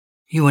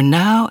You are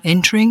now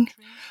entering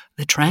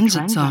the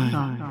transit zone.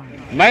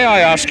 May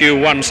I ask you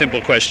one simple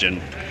question?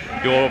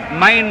 Your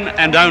main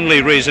and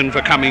only reason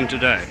for coming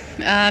today?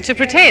 To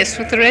protest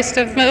with the rest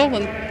of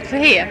Melbourne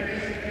here.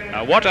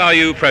 What are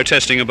you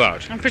protesting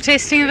about? I'm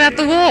protesting about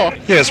the war.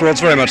 Yes, well,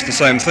 it's very much the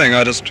same thing.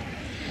 I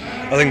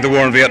think the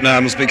war in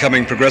Vietnam is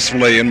becoming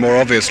progressively and more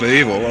obviously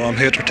evil, and I'm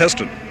here to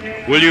protest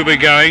it. Will you be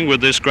going with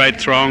this great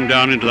throng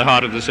down into the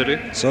heart of the city?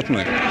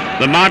 Certainly.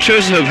 The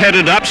marchers have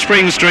headed up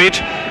Spring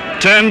Street,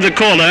 turned the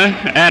corner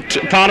at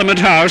Parliament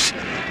House,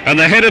 and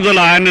the head of the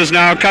line is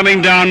now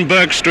coming down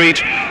Burke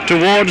Street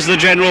towards the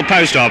General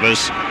Post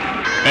Office.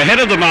 Ahead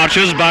of the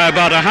marchers by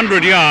about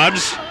 100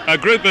 yards, a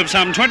group of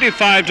some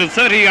 25 to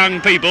 30 young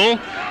people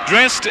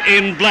dressed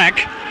in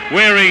black,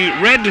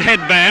 wearing red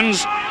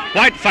headbands,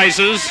 white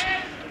faces,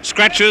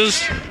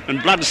 scratches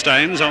and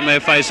bloodstains on their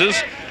faces,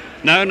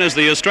 known as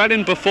the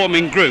Australian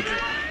Performing Group.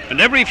 And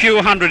every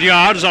few hundred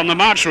yards on the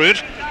march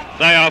route,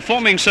 they are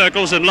forming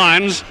circles and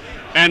lines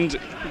and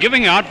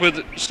giving out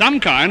with some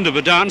kind of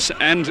a dance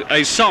and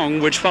a song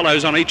which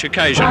follows on each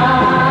occasion.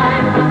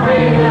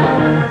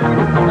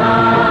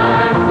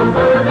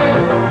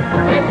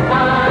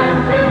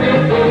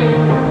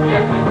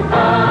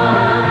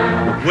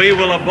 We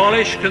will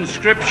abolish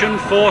conscription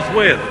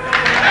forthwith.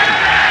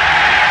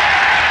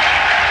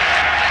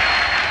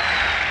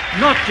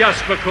 Not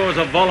just because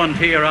a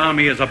volunteer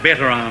army is a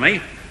better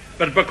army,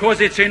 but because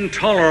it's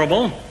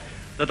intolerable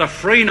that a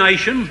free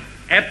nation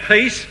at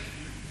peace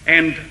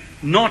and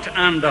not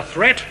under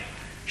threat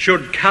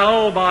should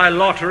cull by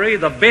lottery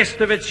the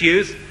best of its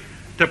youth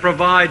to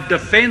provide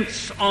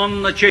defence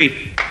on the cheap.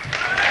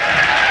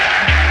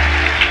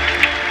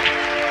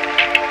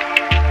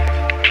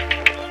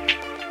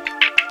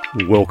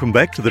 Welcome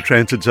back to the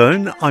Transit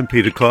Zone. I'm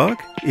Peter Clark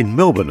in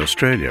Melbourne,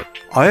 Australia.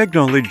 I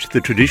acknowledge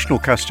the traditional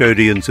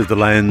custodians of the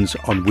lands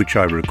on which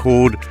I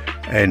record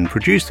and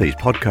produce these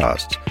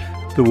podcasts,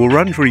 the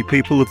Wurundjeri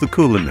people of the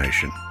Kulin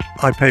Nation.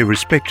 I pay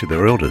respect to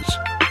their elders.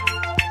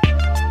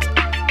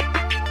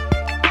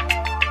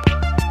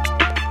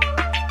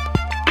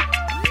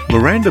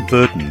 Miranda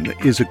Burton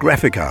is a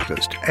graphic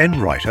artist and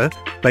writer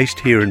based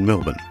here in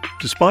Melbourne.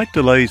 Despite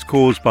delays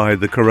caused by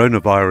the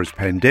coronavirus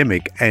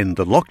pandemic and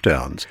the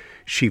lockdowns,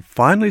 she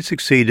finally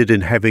succeeded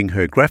in having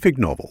her graphic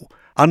novel,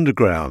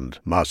 Underground,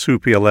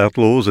 Marsupial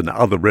Outlaws and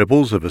Other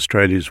Rebels of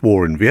Australia's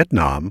War in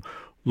Vietnam,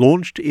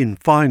 launched in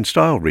fine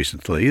style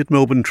recently at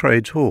Melbourne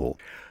Trades Hall.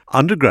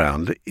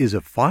 Underground is a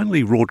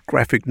finely wrought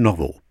graphic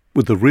novel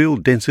with a real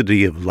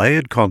density of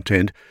layered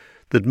content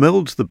that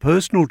melds the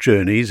personal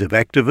journeys of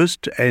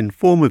activist and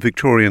former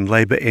Victorian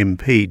Labor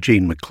MP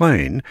Jean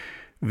McLean,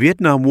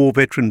 Vietnam War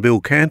veteran Bill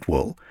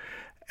Cantwell,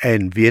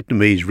 and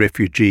Vietnamese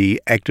refugee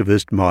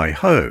activist Mai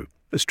Ho.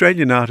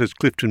 Australian artist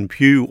Clifton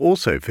Pugh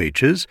also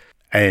features,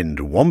 and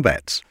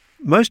wombats.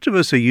 Most of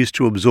us are used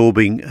to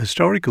absorbing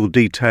historical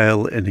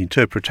detail and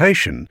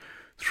interpretation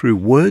through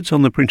words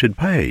on the printed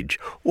page,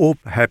 or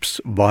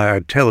perhaps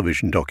via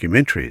television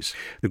documentaries.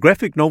 The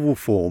graphic novel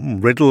form,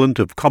 redolent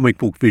of comic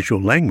book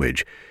visual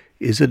language,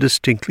 is a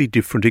distinctly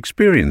different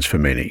experience for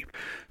many.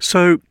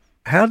 So,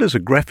 how does a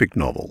graphic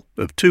novel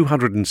of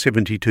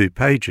 272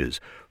 pages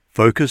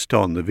focused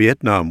on the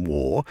Vietnam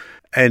War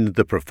and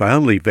the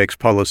profoundly vexed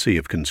policy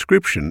of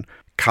conscription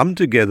come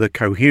together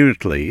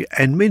coherently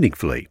and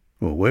meaningfully?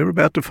 Well, we're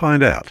about to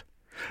find out.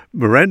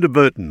 Miranda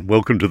Burton,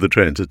 welcome to the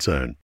Transit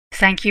Zone.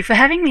 Thank you for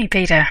having me,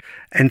 Peter.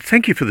 And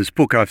thank you for this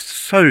book. I've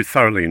so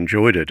thoroughly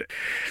enjoyed it.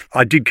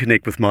 I did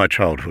connect with my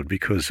childhood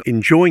because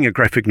enjoying a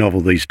graphic novel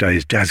these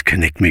days does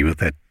connect me with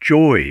that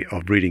joy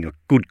of reading a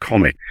good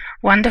comic.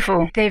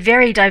 Wonderful. They're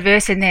very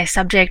diverse in their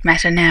subject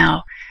matter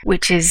now,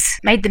 which has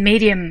made the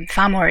medium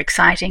far more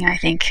exciting, I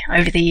think,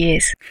 over the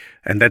years.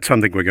 And that's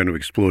something we're going to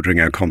explore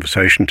during our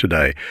conversation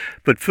today.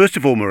 But first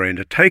of all,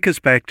 Miranda, take us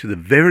back to the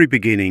very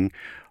beginning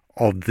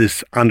of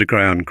this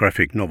Underground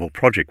graphic novel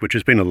project, which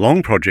has been a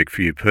long project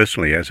for you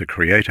personally as a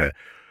creator.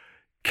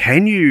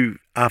 Can you,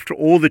 after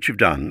all that you've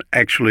done,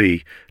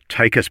 actually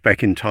take us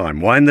back in time,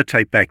 wind the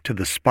tape back to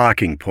the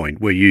sparking point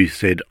where you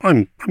said,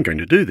 I'm going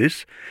to do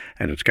this,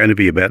 and it's going to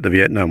be about the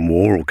Vietnam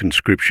War or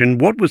conscription?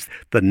 What was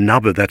the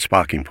nub of that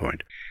sparking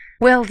point?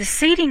 Well, the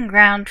seeding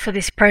ground for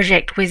this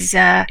project was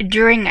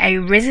during a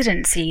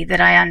residency that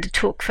I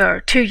undertook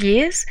for 2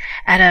 years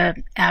at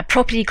a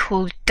property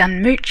called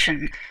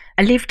Dunmoochen.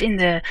 I lived in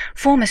the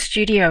former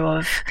studio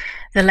of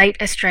the late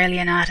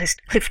Australian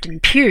artist Clifton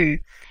Pugh.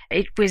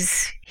 It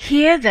was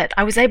here that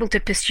I was able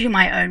to pursue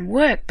my own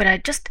work, but I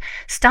just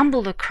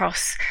stumbled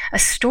across a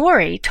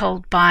story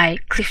told by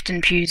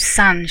Clifton Pugh's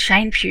son,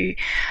 Shane Pugh,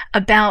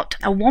 about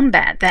a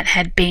wombat that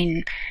had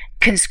been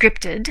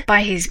conscripted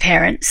by his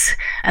parents,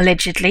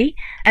 allegedly,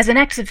 as an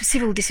act of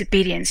civil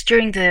disobedience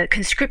during the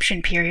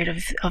conscription period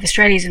of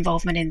Australia's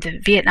involvement in the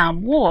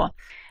Vietnam War.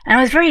 And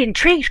I was very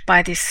intrigued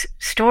by this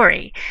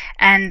story,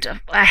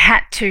 and I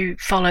had to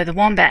follow the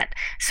wombat,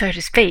 so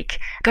to speak,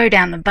 go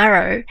down the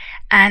burrow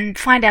and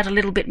find out a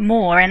little bit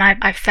more. And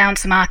I found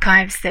some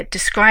archives that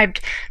described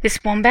this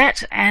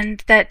wombat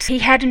and that he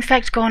had in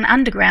fact gone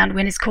underground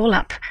when his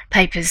call-up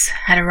papers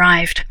had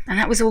arrived. And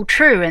that was all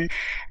true. And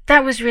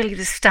that was really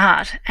the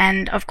start.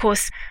 And of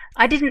course,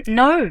 I didn't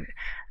know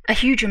a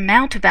huge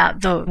amount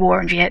about the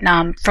war in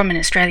Vietnam from an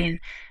Australian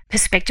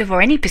perspective,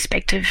 or any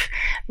perspective,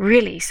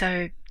 really.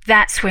 So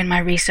that's when my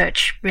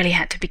research really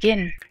had to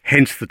begin.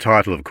 Hence the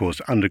title, of course,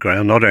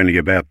 Underground, not only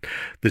about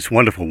this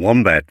wonderful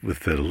wombat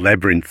with the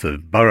labyrinth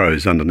of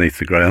burrows underneath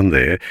the ground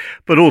there,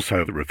 but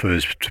also it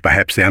refers to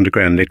perhaps the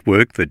underground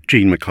network that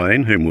Jean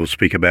MacLean, whom we'll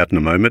speak about in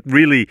a moment,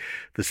 really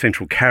the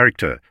central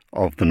character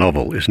of the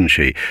novel, isn't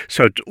she?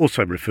 So it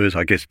also refers,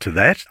 I guess, to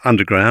that,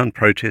 underground,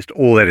 protest,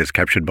 all that is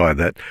captured by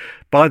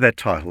that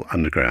title,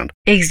 Underground.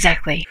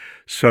 Exactly.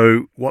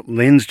 So what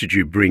lens did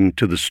you bring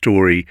to the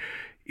story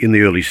in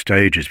the early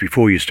stages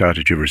before you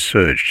started your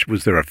research?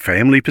 Was there a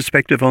family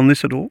perspective on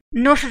this at all?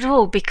 Not at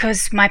all,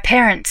 because my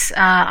parents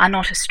are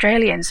not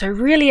Australian. So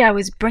really I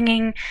was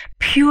bringing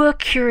pure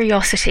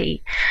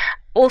curiosity,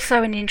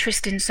 also an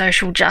interest in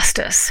social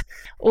justice,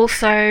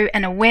 also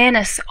an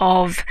awareness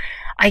of,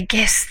 I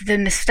guess, the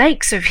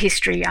mistakes of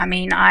history. I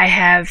mean, I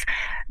have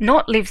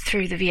not lived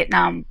through the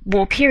Vietnam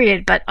War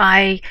period, but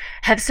I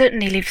have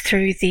certainly lived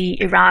through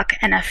the Iraq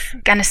and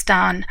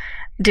Afghanistan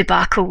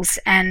debacles,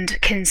 and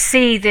can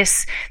see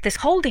this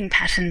holding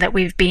pattern that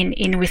we've been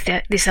in with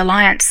this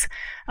alliance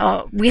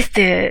with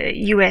the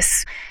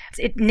US.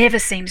 It never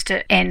seems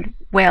to end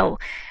well.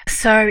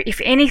 So if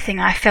anything,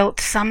 I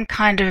felt some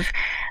kind of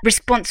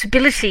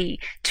responsibility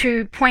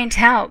to point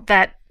out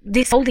that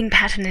this holding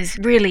pattern is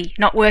really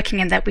not working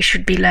and that we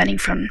should be learning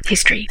from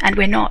history, and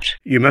we're not.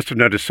 You must have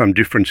noticed some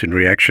difference in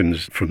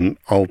reactions from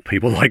old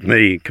people like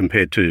me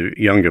compared to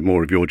younger,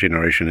 more of your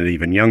generation and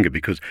even younger,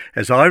 because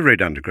as I read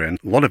Underground,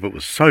 a lot of it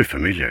was so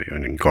familiar. I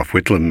mean, Gough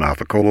Whitlam,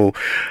 Arthur Coll,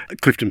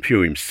 Clifton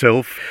Pugh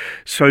himself.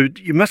 So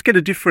you must get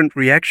a different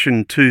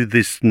reaction to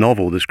this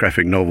novel, this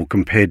graphic novel,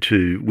 compared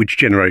to which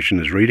generation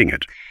is reading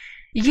it.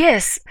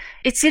 Yes,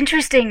 it's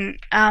interesting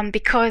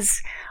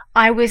because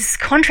I was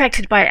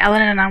contracted by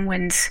Allen and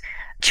Unwin's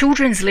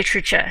children's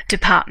literature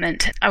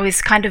department. I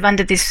was kind of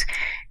under this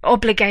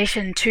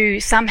obligation to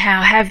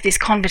somehow have this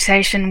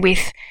conversation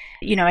with,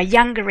 a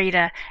younger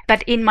reader.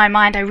 But in my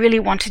mind, I really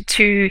wanted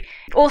to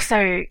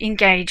also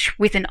engage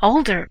with an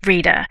older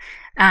reader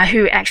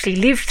who actually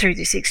lived through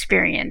this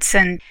experience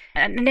and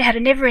had a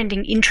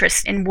never-ending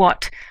interest in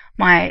what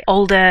my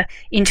older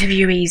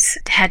interviewees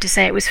had to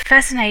say. It was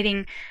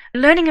fascinating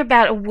learning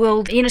about a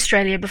world in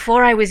Australia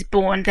before I was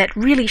born that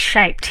really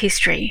shaped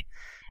history.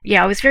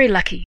 Yeah, I was very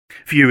lucky.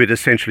 For you, it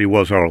essentially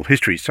was oral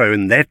history. So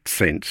in that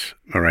sense,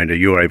 Miranda,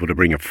 you're able to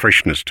bring a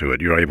freshness to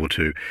it. You're able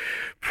to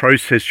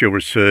process your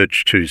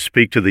research, to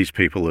speak to these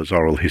people as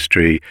oral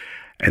history,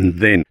 and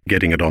then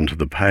getting it onto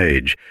the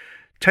page.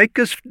 Take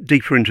us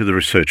deeper into the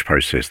research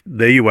process.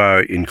 There you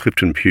are in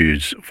Clifton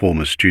Pugh's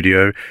former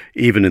studio,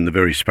 even in the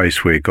very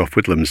space where Gough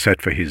Whitlam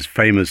sat for his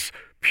famous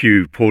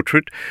Pugh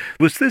portrait.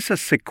 Was this a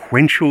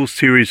sequential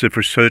series of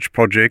research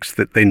projects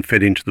that then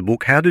fed into the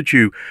book? How did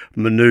you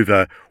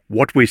manoeuvre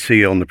what we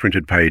see on the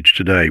printed page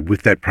today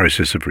with that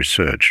process of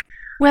research?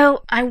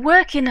 Well, I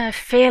work in a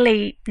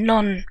fairly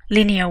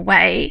non-linear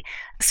way,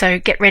 so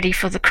get ready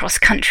for the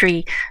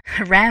cross-country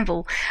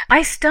ramble.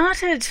 I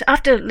started,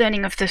 after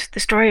learning of the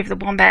story of the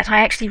wombat, I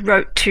actually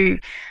wrote to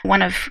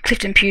one of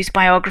Clifton Pugh's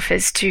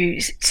biographers to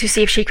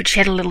see if she could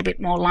shed a little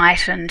bit more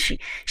light, and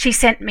she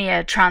sent me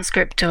a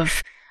transcript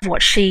of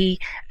what she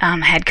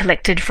had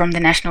collected from the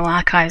National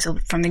Archives or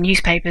from the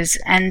newspapers,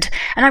 and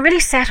I really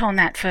sat on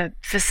that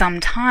for some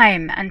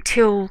time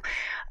until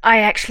I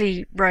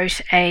actually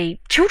wrote a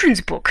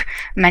children's book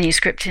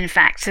manuscript, in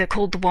fact,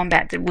 called The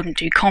Wombat That Wouldn't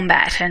Do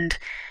Combat, and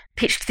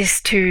pitched this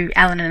to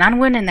Allen and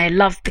Unwin, and they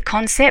loved the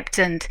concept,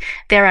 and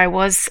there I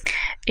was,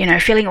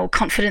 feeling all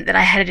confident that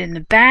I had it in the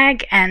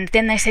bag, and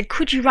then they said,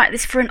 could you write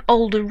this for an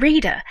older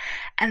reader?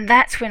 And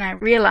that's when I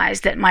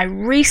realized that my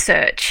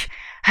research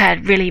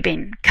had really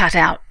been cut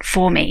out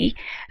for me,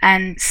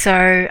 and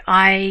so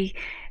I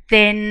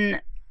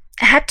then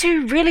had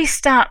to really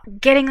start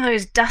getting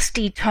those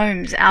dusty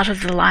tomes out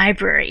of the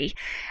library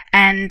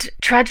and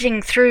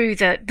trudging through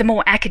the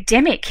more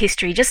academic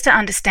history just to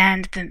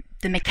understand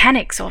the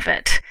mechanics of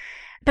it.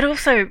 But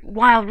also,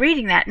 while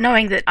reading that,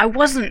 knowing that I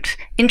wasn't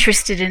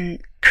interested in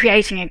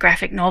creating a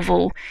graphic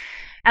novel,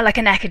 like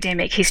an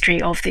academic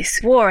history of this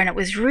war. And it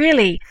was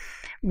really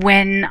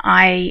when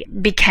I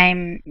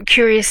became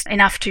curious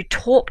enough to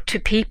talk to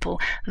people,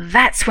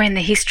 that's when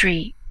the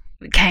history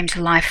came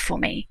to life for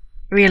me,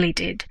 really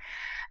did.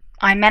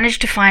 I managed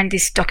to find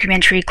this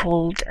documentary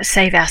called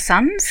Save Our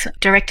Sons,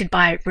 directed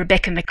by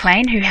Rebecca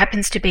MacLean, who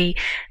happens to be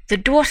the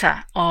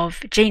daughter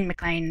of Jean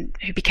MacLean,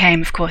 who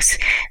became, of course,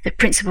 the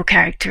principal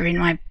character in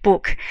my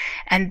book.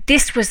 And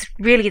this was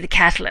really the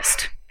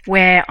catalyst,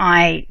 where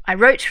I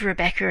wrote to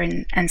Rebecca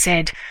and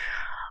said,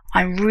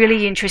 I'm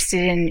really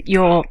interested in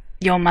your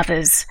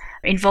mother's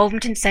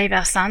involvement in Save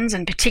Our Sons,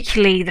 and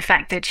particularly the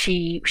fact that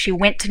she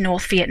went to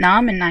North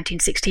Vietnam in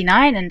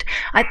 1969, and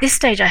at this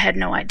stage I had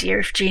no idea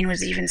if Jean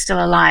was even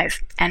still alive.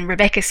 And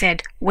Rebecca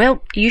said,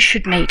 well, you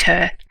should meet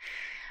her.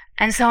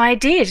 And so I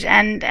did,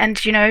 and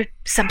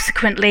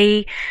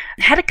subsequently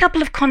had a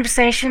couple of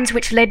conversations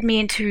which led me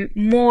into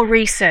more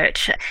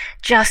research,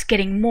 just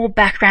getting more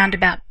background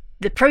about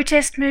the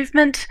protest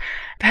movement.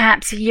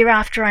 Perhaps a year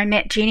after I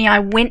met Jeannie, I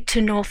went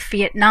to North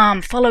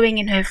Vietnam following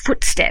in her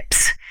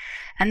footsteps.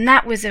 And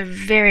that was a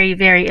very,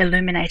 very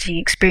illuminating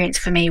experience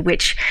for me,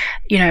 which,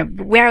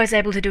 where I was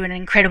able to do an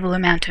incredible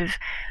amount of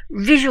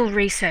visual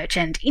research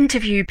and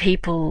interview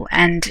people,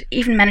 and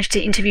even managed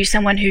to interview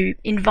someone who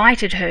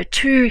invited her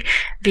to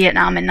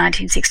Vietnam in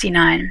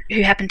 1969,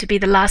 who happened to be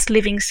the last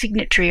living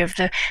signatory of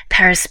the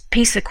Paris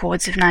Peace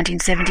Accords of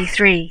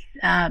 1973,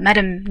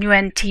 Madame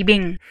Nguyen Thi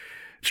Binh.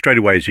 Straight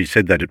away, as you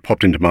said that, it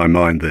popped into my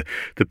mind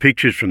the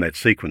pictures from that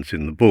sequence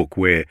in the book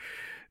where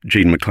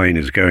Jean MacLean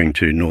is going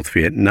to North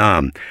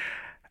Vietnam.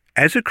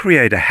 As a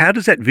creator, how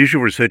does that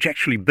visual research,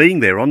 actually being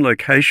there on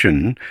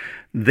location,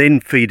 then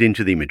feed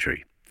into the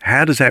imagery?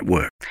 How does that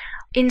work?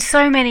 In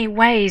so many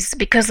ways,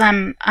 because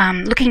I'm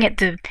looking at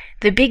the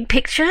big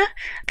picture,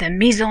 the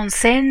mise en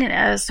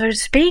scène, so to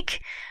speak.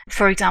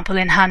 For example,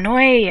 in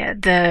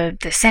Hanoi,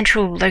 the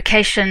central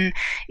location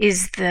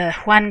is the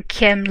Hoan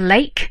Kiem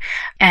Lake,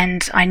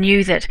 and I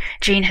knew that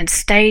Jean had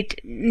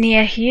stayed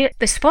near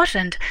the spot,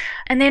 and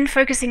then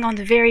focusing on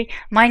the very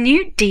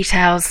minute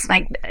details,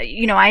 like,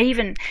 I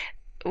even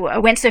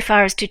went so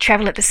far as to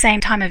travel at the same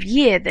time of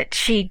year that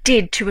she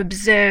did to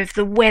observe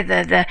the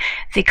weather,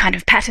 the kind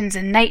of patterns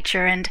in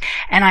nature, and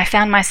I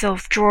found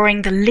myself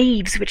drawing the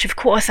leaves, which of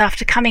course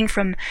after coming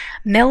from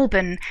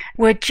Melbourne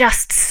were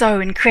just so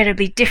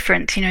incredibly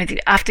different.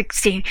 After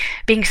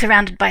being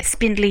surrounded by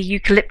spindly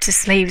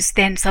eucalyptus leaves,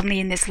 then suddenly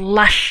in this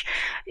lush,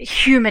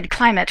 humid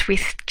climate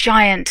with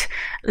giant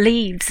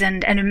leaves,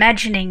 and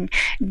imagining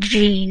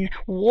Jean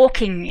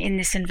walking in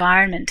this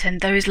environment and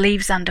those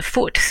leaves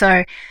underfoot.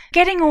 So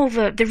getting all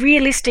the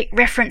realistic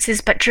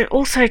references, but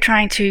also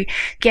trying to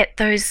get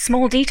those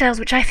small details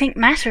which I think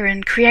matter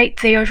and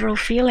create the overall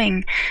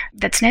feeling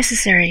that's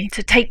necessary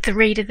to take the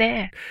reader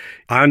there.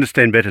 I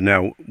understand better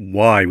now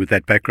why, with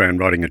that background,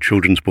 writing a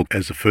children's book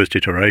as the first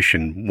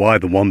iteration, why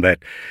the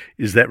wombat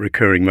is that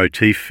recurring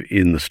motif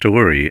in the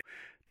story.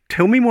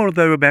 Tell me more,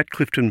 though, about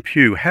Clifton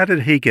Pugh. How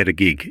did he get a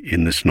gig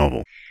in this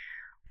novel?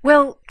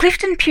 Well,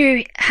 Clifton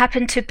Pugh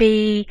happened to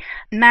be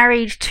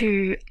married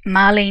to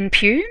Marlene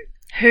Pugh,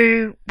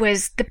 who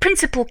was the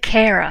principal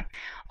carer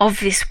of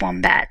this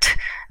wombat.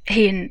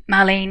 He and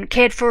Marlene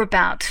cared for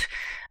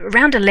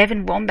around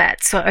 11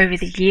 wombats over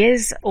the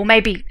years, or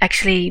maybe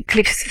actually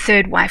Cliff's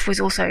third wife was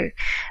also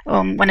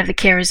one of the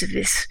carers of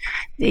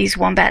these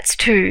wombats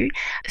too.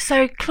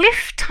 So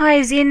Cliff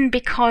ties in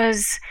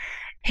because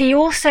he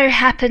also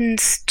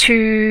happens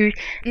to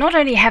not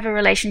only have a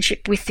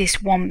relationship with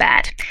this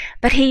wombat,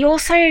 but he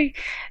also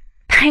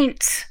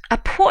paints a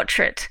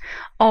portrait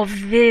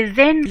of the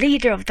then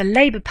leader of the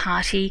Labour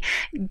Party,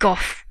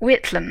 Gough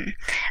Whitlam,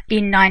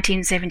 in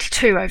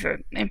 1972, over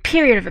a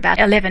period of about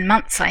 11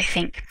 months, I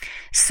think.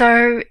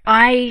 So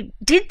I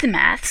did the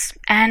maths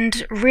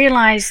and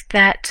realised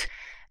that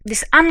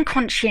this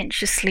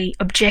unconscientiously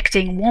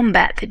objecting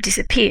wombat that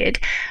disappeared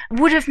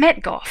would have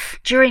met Gough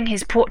during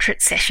his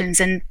portrait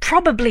sessions and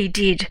probably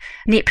did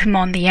nip him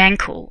on the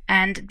ankle.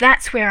 And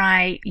that's where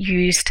I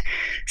used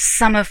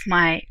some of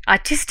my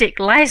artistic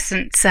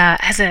license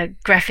as a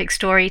graphic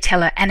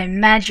storyteller and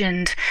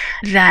imagined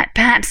that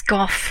perhaps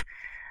Gough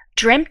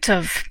dreamt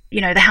of,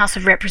 the House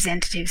of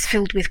Representatives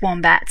filled with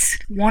wombats,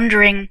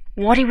 wondering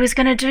what he was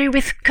going to do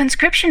with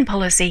conscription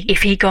policy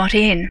if he got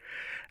in.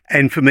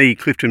 And for me,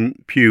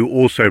 Clifton Pugh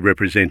also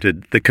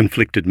represented the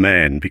conflicted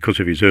man because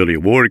of his earlier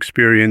war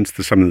experience,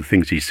 some of the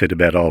things he said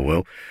about,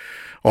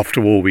 off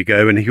to war we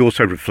go. And he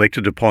also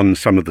reflected upon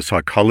some of the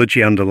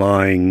psychology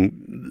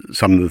underlying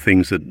some of the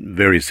things that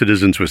various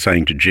citizens were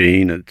saying to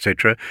Jean,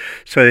 etc.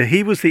 So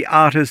he was the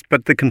artist,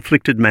 but the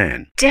conflicted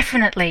man.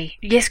 Definitely.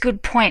 Yes,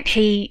 good point.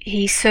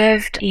 He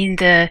served in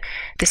the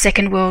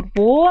Second World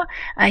War.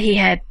 He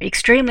had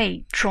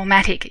extremely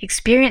traumatic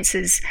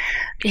experiences.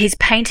 His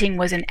painting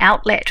was an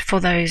outlet for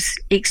those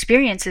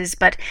experiences,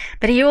 but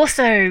he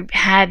also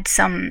had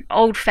some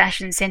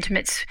old-fashioned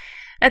sentiments.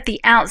 At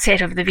the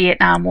outset of the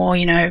Vietnam War,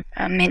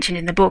 mentioned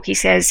in the book, he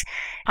says,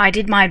 I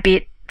did my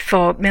bit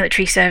for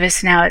military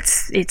service, now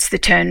it's the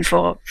turn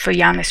for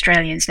young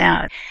Australians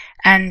now.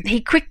 And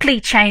he quickly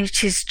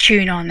changed his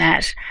tune on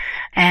that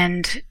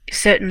and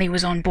certainly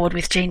was on board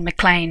with Jean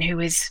MacLean, who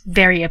was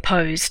very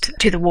opposed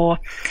to the war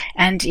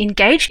and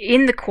engaged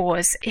in the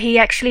cause. He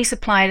actually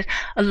supplied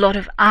a lot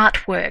of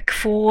artwork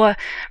for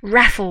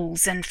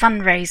raffles and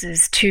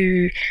fundraisers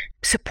to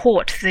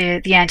support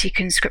the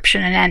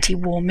anti-conscription and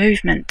anti-war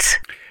movements.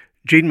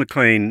 Jean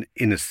MacLean,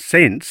 in a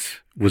sense,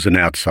 was an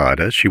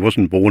outsider. She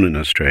wasn't born in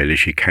Australia.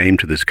 She came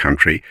to this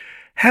country.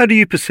 How do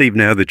you perceive,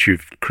 now that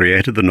you've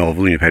created the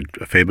novel and you've had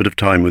a fair bit of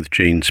time with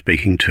Jean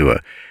speaking to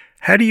her,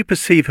 how do you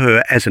perceive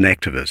her as an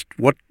activist?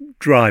 What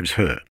drives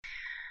her?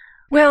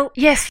 Well,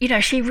 yes,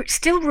 she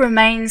still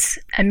remains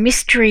a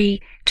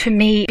mystery to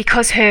me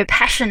because her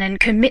passion and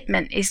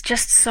commitment is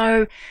just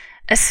so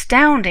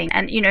astounding.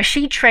 And,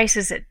 she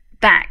traces it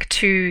back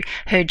to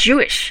her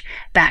Jewish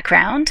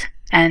background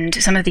and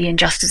some of the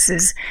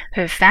injustices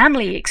her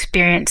family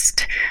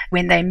experienced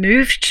when they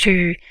moved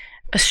to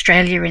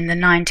Australia in the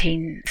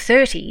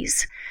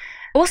 1930s.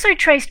 Also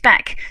traced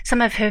back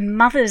some of her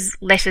mother's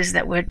letters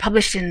that were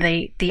published in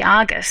the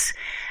Argus,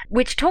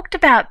 which talked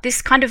about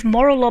this kind of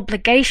moral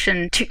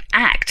obligation to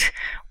act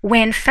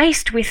when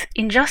faced with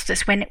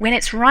injustice. When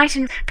it's right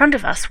in front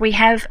of us, we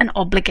have an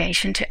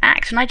obligation to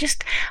act. And I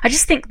just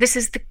think this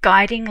is the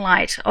guiding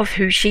light of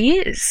who she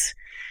is.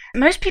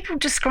 Most people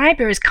describe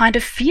her as kind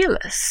of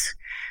fearless.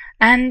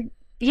 And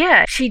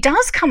yeah, she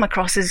does come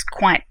across as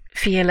quite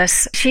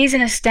fearless. She's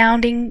an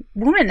astounding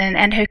woman,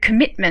 and her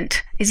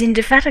commitment is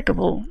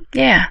indefatigable.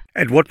 Yeah.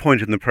 At what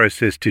point in the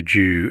process did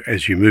you,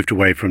 as you moved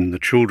away from the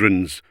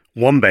children's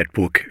Wombat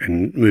book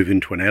and move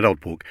into an adult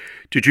book,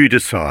 did you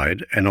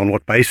decide, and on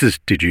what basis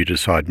did you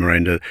decide,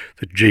 Miranda,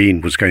 that Jean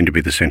was going to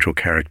be the central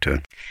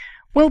character?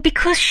 Well,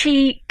 because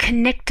she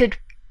connected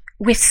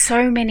with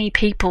so many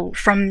people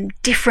from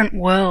different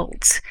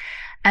worlds,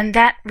 and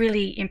that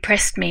really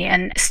impressed me.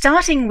 And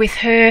starting with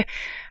her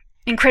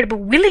incredible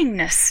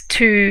willingness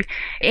to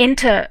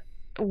enter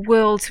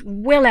worlds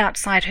well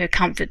outside her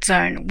comfort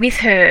zone, with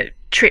her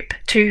trip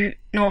to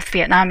North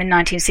Vietnam in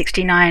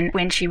 1969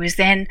 when she was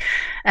then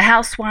a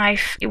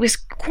housewife. It was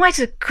quite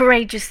a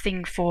courageous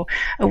thing for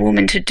a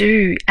woman to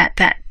do at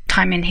that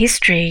time in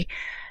history.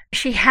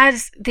 She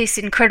has this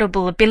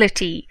incredible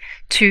ability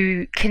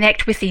to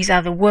connect with these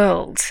other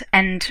worlds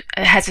and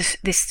has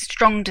this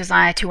strong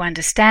desire to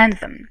understand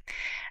them.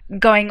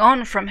 Going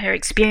on from her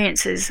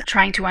experiences,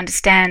 trying to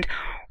understand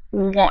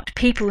what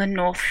people in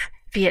North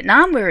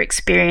Vietnam were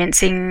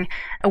experiencing,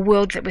 a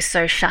world that was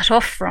so shut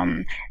off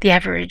from the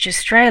average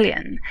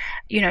Australian.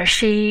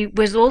 She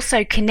was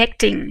also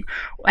connecting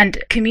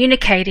and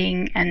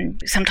communicating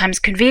and sometimes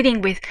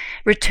convening with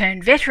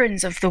returned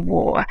veterans of the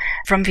war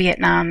from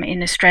Vietnam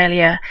in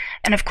Australia.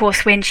 And of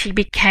course, when she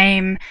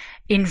became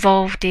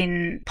involved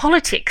in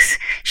politics,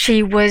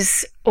 she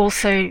was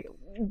also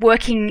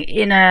working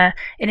in an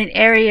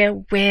area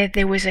where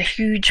there was a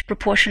huge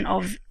proportion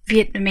of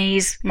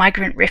Vietnamese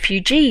migrant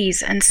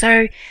refugees. And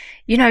so,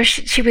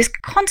 she was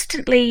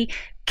constantly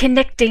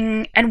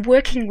connecting and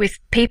working with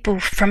people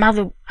from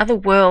other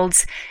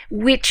worlds,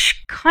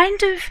 which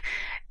kind of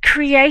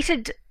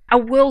created a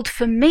world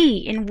for me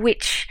in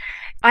which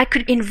I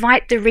could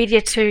invite the reader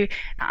to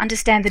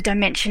understand the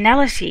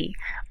dimensionality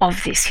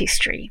of this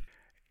history.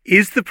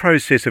 Is the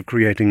process of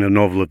creating a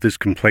novel of this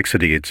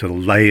complexity, it's a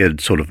layered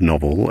sort of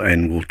novel,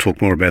 and we'll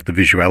talk more about the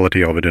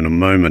visuality of it in a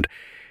moment.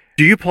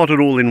 Do you plot it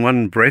all in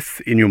one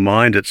breath in your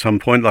mind at some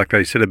point? Like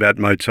they said about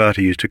Mozart,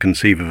 he used to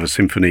conceive of a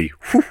symphony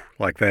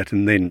like that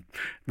and then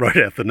wrote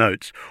out the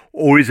notes.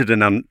 Or is it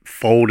an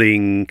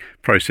unfolding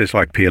process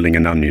like peeling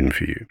an onion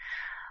for you?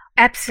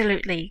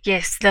 Absolutely,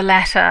 yes, the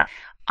latter.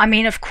 I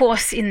mean, of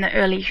course, in the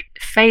early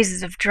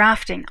phases of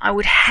drafting, I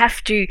would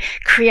have to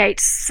create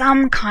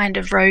some kind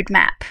of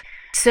roadmap,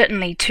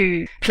 certainly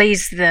to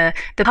please the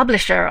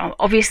publisher.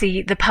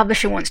 Obviously, the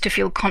publisher wants to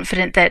feel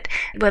confident that,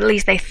 well, at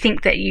least they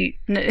think that you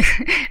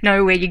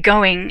know where you're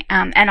going,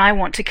 and I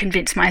want to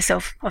convince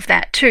myself of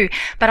that too.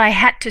 But I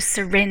had to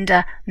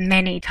surrender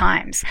many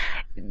times.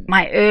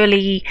 My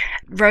early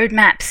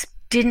roadmaps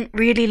didn't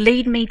really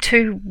lead me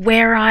to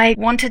where I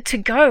wanted to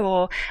go,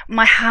 or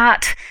my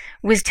heart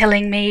was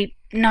telling me,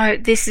 no,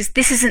 this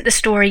isn't the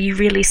story you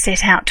really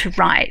set out to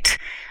write.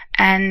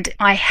 And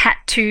I had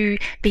to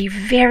be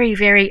very,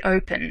 very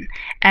open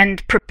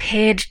and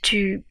prepared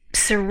to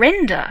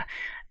surrender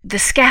the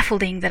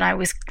scaffolding that I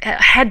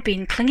had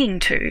been clinging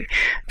to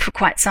for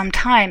quite some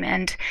time.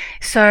 And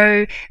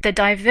so the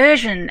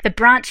diversion, the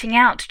branching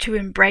out to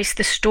embrace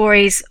the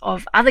stories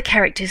of other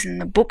characters in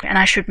the book, and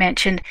I should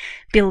mention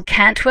Bill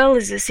Cantwell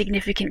is a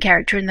significant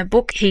character in the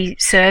book. He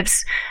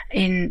serves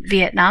in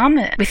Vietnam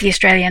with the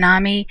Australian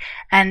Army,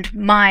 and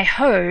Mai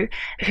Ho,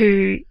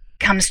 who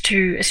comes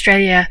to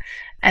Australia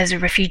as a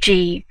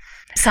refugee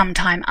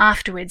sometime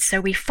afterwards.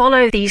 So we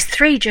follow these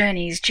three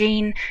journeys,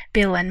 Jean,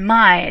 Bill and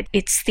Mai.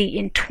 It's the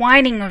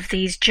entwining of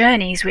these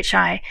journeys which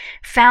I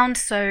found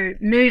so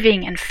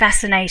moving and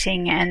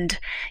fascinating, and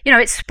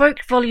it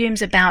spoke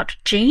volumes about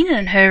Jean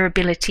and her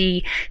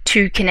ability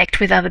to connect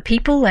with other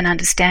people and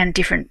understand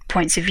different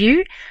points of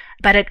view,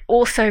 but it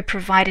also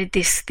provided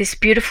this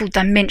beautiful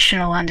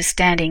dimensional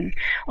understanding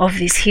of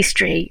this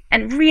history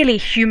and really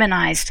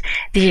humanized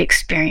the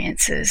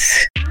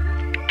experiences.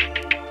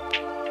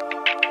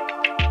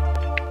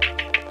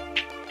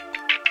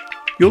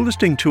 You're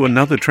listening to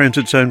another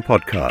Transit Zone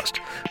podcast.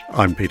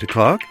 I'm Peter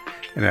Clark,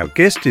 and our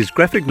guest is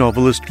graphic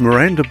novelist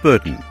Miranda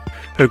Burton.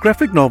 Her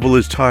graphic novel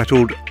is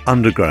titled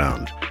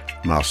Underground: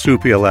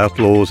 Marsupial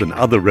Outlaws and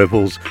Other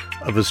Rebels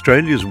of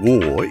Australia's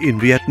War in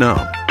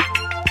Vietnam.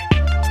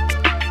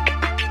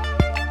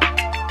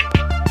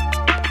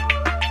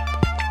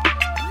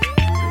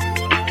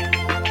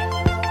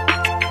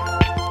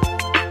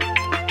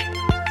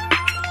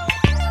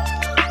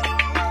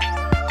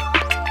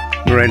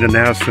 Miranda,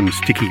 now some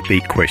sticky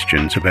beat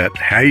questions about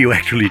how you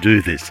actually do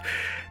this.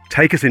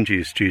 Take us into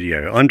your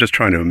studio. I'm just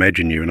trying to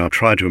imagine you, and I'll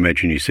try to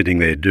imagine you sitting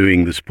there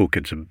doing this book.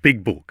 It's a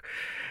big book.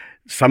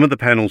 Some of the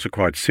panels are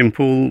quite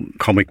simple,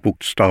 comic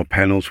book style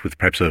panels with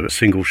perhaps a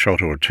single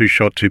shot or a two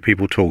shot, two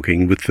people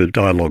talking with the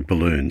dialogue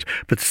balloons.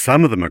 But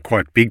some of them are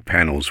quite big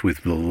panels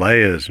with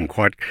layers and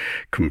quite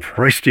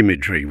compressed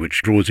imagery,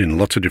 which draws in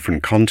lots of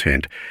different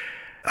content.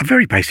 A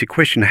very basic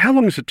question, how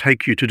long does it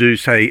take you to do,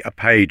 say, a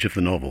page of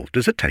the novel?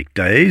 Does it take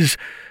days?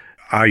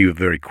 Are you a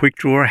very quick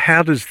drawer?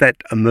 How does that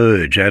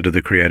emerge out of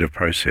the creative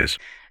process?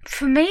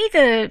 For me,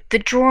 the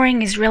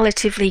drawing is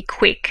relatively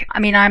quick. I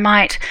mean, I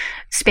might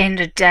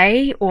spend a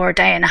day or a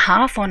day and a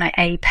half on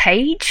a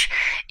page.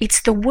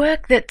 It's the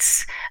work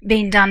that's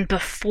been done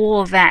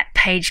before that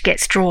page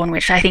gets drawn,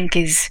 which I think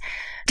is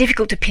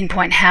difficult to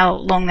pinpoint how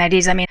long that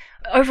is. I mean,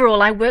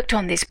 overall, I worked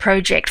on this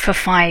project for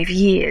 5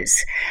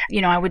 years.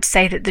 I would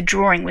say that the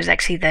drawing was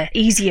actually the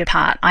easier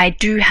part. I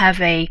do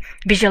have a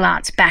visual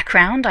arts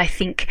background. I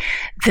think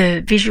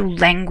the visual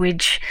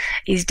language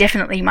is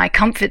definitely my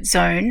comfort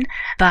zone,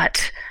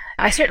 but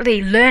I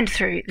certainly learned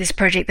through this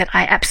project that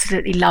I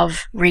absolutely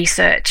love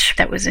research.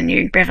 That was a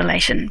new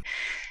revelation.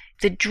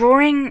 The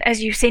drawing,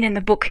 as you've seen in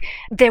the book,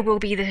 there will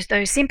be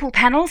those simple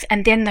panels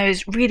and then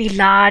those really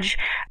large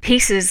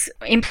pieces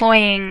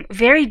employing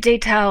very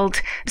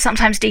detailed,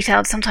 sometimes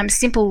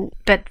simple,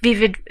 but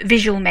vivid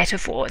visual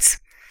metaphors,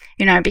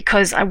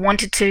 because I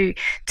wanted to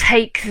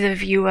take the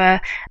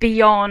viewer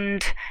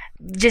beyond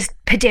just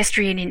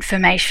pedestrian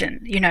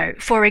information.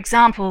 For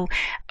example,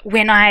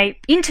 when I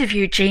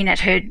interviewed Jean at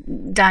her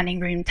dining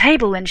room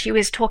table and she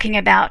was talking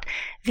about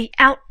the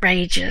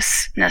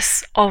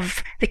outrageousness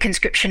of the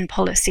conscription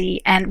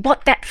policy and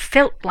what that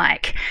felt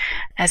like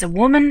as a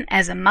woman,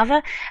 as a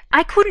mother,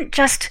 I couldn't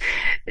just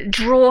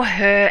draw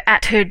her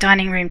at her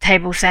dining room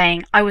table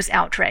saying I was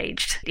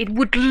outraged. It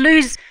would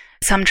lose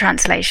some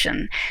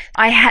translation.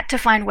 I had to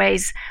find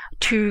ways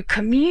to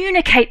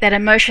communicate that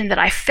emotion that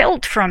I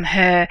felt from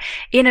her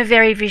in a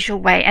very visual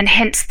way, and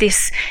hence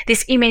this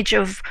image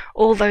of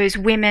all those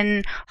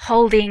women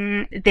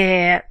holding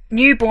their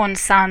newborn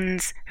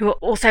sons who are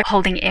also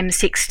holding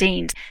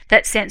M16s,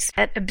 that sense,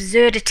 that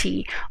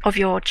absurdity of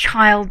your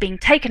child being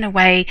taken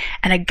away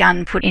and a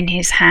gun put in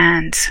his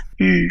hands.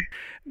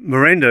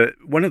 Miranda,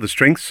 one of the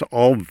strengths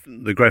of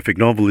the graphic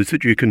novel is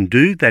that you can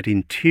do that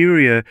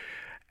interior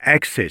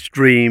access,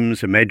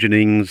 dreams,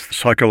 imaginings,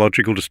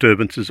 psychological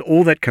disturbances,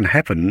 all that can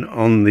happen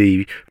on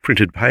the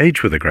printed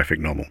page with a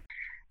graphic novel.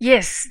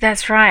 Yes,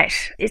 that's right.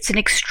 It's an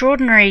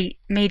extraordinary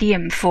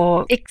medium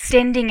for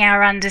extending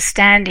our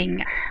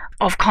understanding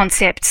of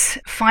concepts,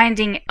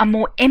 finding a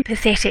more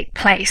empathetic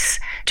place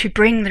to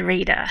bring the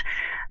reader.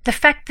 The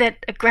fact that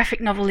a graphic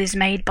novel is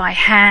made by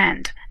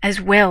hand as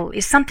well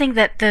is something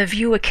that the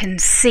viewer can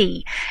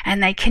see,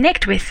 and they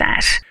connect with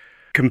that.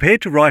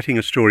 Compared to writing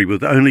a story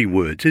with only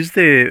words, is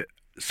there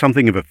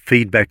something of a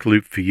feedback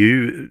loop for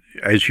you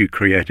as you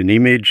create an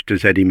image?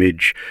 Does that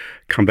image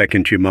come back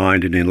into your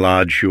mind and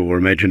enlarge your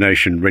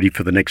imagination ready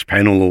for the next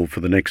panel or for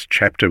the next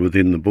chapter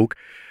within the book?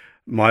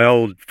 My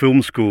old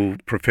film school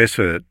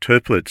professor,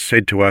 Terplitz,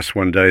 said to us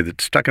one day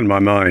that stuck in my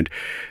mind,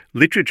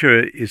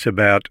 literature is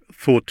about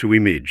thought to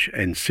image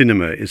and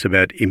cinema is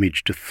about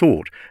image to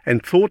thought.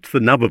 And thought's the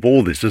nub of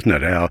all this, isn't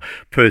it? Our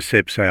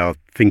percepts, our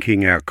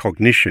thinking, our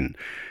cognition.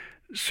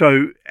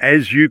 So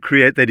as you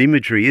create that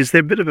imagery, is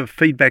there a bit of a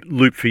feedback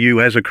loop for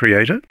you as a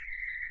creator?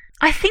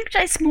 I think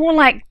it's more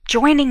like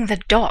joining the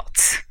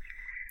dots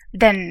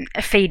than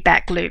a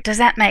feedback loop. Does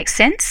that make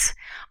sense?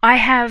 I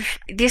have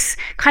this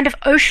kind of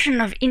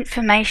ocean of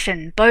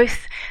information,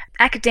 both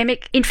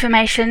academic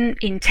information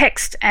in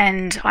text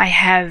and I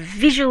have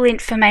visual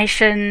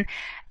information,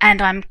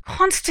 and I'm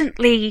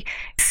constantly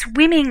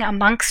swimming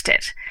amongst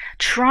it,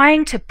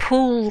 trying to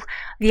pull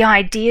the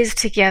ideas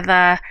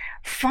together,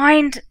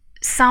 find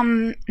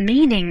some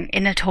meaning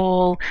in it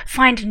all,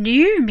 find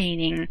new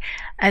meaning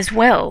as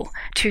well,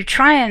 to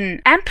try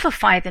and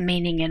amplify the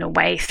meaning in a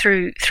way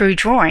through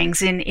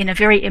drawings in a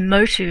very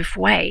emotive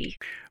way.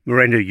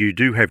 Miranda, you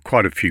do have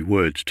quite a few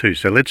words too,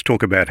 so let's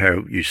talk about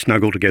how you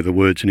snuggle together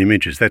words and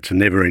images. That's a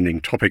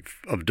never-ending topic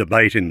of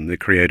debate in the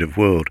creative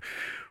world.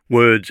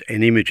 Words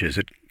and images,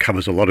 it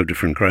covers a lot of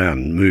different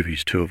ground.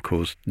 Movies too, of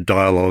course,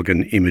 dialogue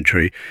and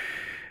imagery.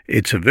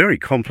 It's a very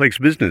complex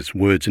business,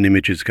 words and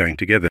images going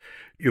together.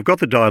 You've got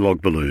the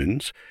dialogue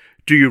balloons.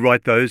 Do you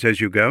write those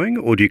as you're going,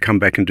 or do you come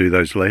back and do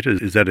those later?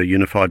 Is that a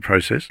unified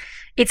process?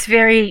 It's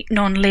very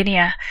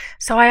non-linear.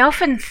 So I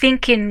often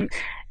think in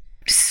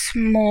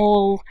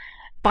small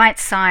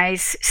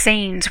bite-sized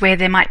scenes where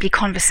there might be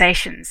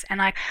conversations,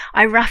 and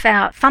I rough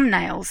out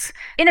thumbnails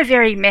in a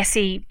very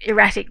messy,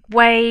 erratic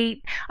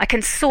way. I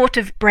can sort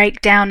of break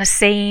down a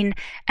scene,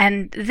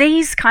 and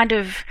these kind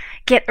of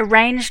get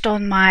arranged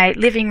on my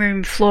living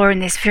room floor in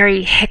this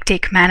very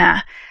hectic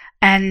manner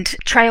and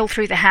trail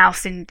through the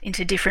house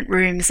into different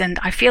rooms. And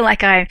I feel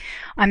like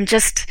I'm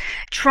just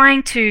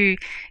trying to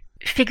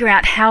figure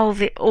out how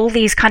all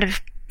these kind of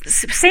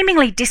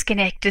seemingly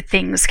disconnected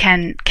things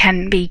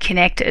can be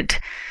connected.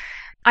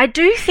 I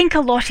do think a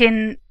lot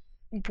in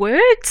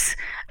words,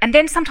 and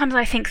then sometimes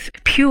I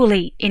think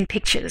purely in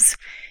pictures.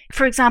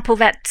 For example,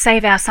 that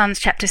Save Our Sons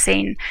chapter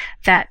scene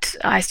that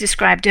I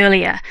described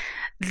earlier,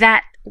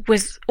 that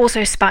was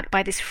also sparked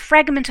by this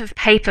fragment of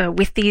paper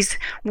with these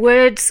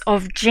words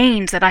of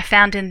genes that I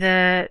found in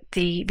the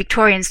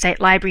Victorian State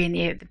Library in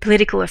the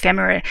political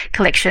ephemera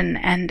collection.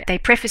 And they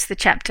preface the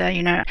chapter,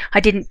 I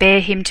didn't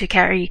bear him to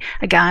carry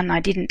a gun, I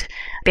didn't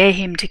bear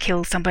him to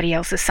kill somebody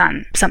else's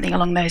son, something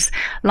along those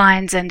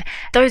lines. And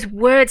those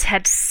words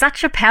had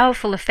such a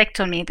powerful effect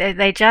on me.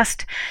 They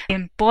just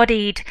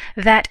embodied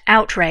that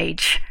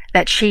outrage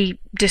that she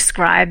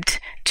described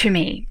to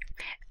me.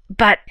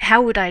 But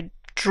how would I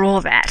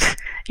draw that,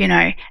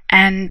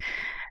 And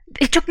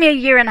it took me a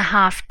year and a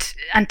half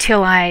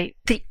until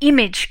the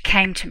image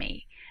came to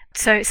me.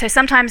 So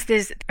sometimes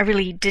there's a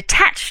really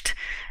detached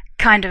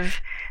kind of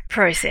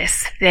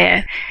process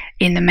there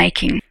in the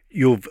making.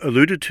 You've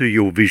alluded to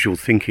your visual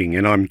thinking,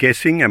 and I'm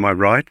guessing, am I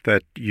right,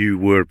 that you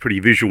were a pretty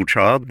visual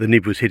child? The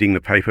nib was hitting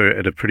the paper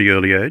at a pretty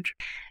early age?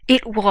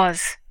 It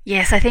was,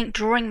 yes. I think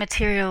drawing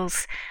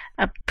materials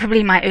are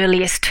probably my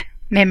earliest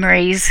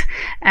memories,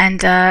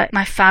 and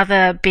my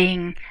father,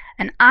 being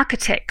an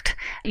architect,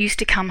 used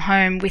to come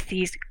home with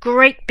these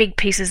great big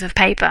pieces of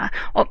paper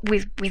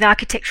with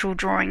architectural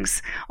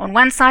drawings on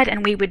one side,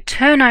 and we would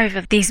turn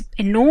over these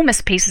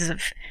enormous pieces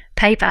of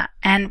paper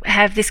and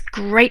have this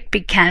great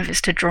big canvas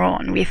to draw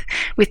on with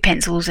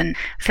pencils and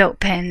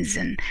felt pens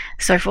and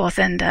so forth.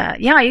 And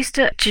I used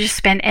to just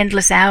spend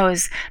endless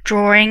hours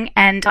drawing.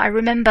 And I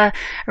remember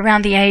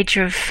around the age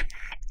of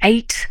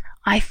 8,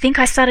 I think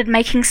I started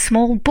making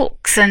small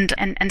books and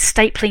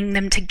stapling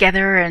them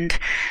together, and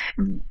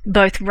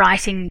both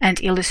writing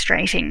and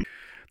illustrating.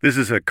 This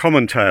is a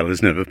common tale,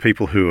 isn't it, of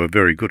people who are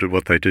very good at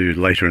what they do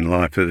later in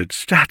life, that it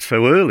starts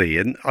so early.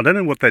 And I don't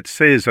know what that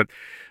says.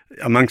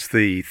 Amongst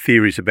the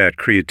theories about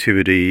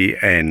creativity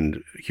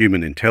and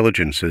human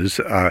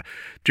intelligences are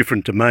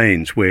different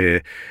domains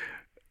where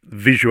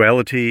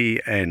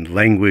visuality and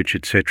language,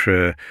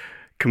 etc.,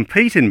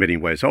 compete in many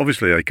ways.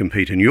 Obviously, they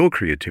compete in your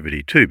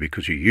creativity too,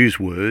 because you use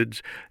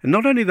words. And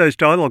not only those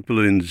dialogue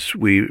balloons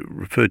we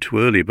referred to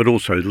earlier, but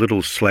also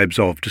little slabs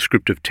of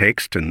descriptive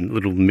text and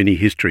little mini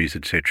histories,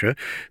 etc.,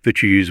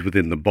 that you use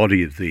within the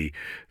body of the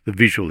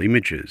visual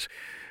images.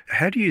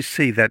 How do you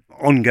see that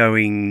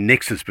ongoing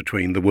nexus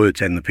between the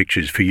words and the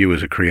pictures for you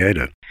as a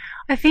creator?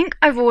 I think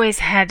I've always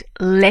had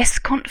less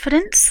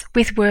confidence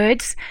with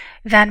words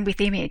than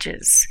with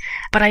images,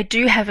 but I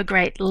do have a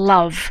great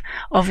love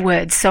of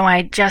words, so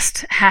I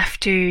just have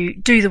to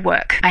do the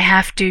work. I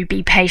have to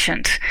be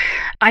patient.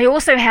 I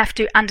also have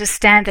to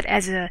understand that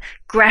as a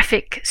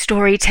graphic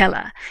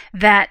storyteller,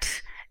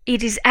 that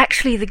it is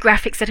actually the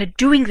graphics that are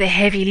doing the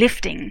heavy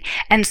lifting,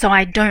 and so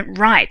I don't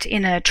write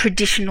in a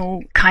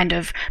traditional kind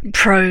of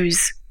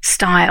prose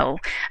style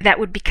that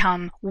would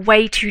become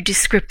way too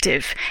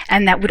descriptive,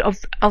 and that would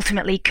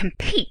ultimately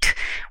compete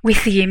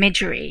with the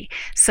imagery.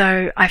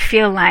 So I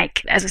feel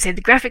like, as I said,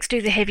 the graphics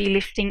do the heavy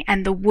lifting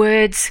and the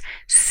words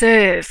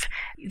serve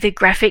the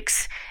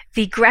graphics.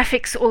 The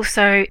graphics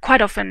also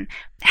quite often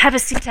have a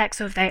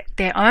syntax of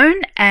their own,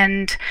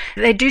 and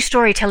they do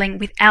storytelling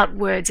without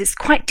words. It's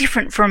quite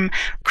different from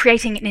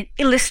creating in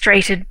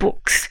illustrated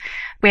books,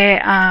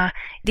 where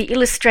the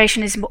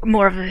illustration is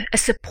more of a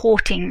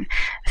supporting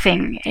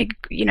thing.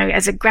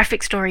 As a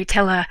graphic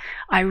storyteller,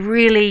 I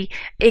really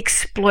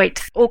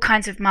exploit all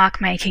kinds of mark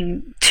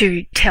making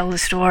to tell the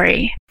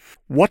story.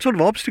 What sort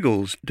of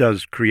obstacles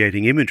does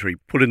creating imagery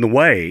put in the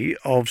way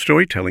of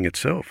storytelling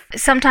itself?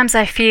 Sometimes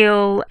I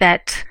feel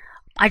that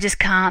I just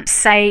can't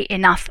say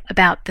enough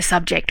about the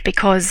subject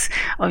because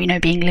of,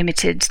 being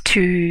limited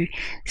to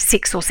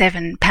 6 or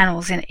 7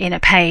 panels in a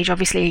page.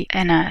 Obviously,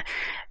 in a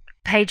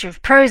page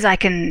of prose, I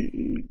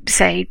can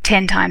say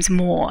 10 times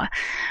more.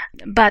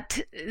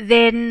 But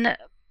then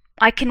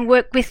I can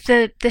work with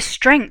the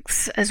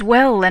strengths as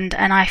well. And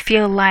I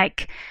feel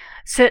like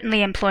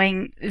certainly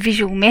employing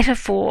visual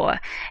metaphor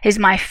is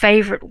my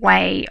favourite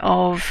way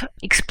of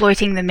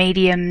exploiting the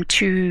medium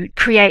to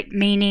create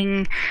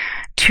meaning,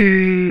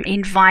 to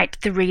invite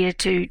the reader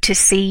to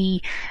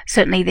see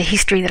certainly the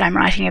history that I'm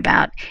writing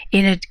about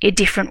in a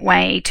different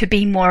way, to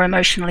be more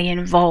emotionally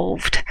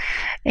involved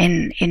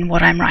in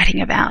what I'm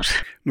writing about.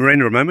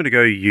 Miranda, a moment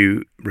ago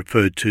you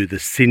referred to the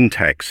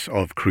syntax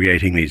of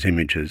creating these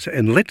images,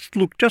 and let's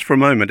look just for a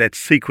moment at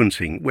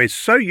sequencing. We're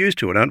so used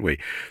to it, aren't we?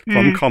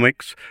 From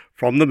comics,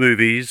 from the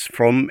movies,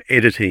 from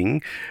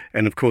editing,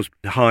 and of course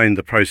behind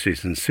the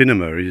process in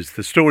cinema is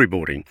the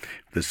storyboarding,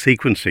 the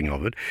sequencing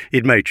of it.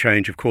 It may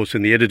change, of course,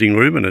 in the editing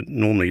room, and it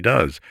normally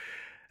does.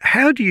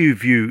 How do you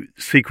view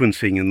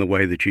sequencing in the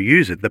way that you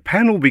use it? The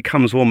panel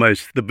becomes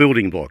almost the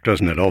building block,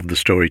 doesn't it, of the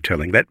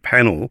storytelling. That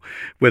panel,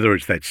 whether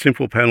it's that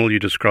simple panel you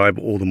describe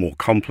or the more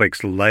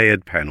complex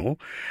layered panel,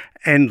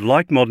 and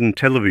like modern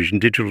television,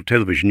 digital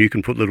television, you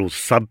can put little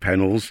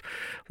sub-panels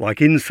like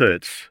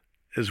inserts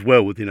as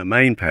well within a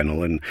main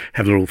panel and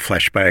have little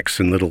flashbacks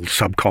and little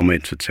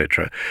sub-comments,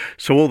 etc.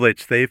 So all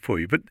that's there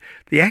for you. But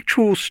the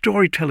actual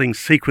storytelling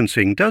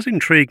sequencing does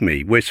intrigue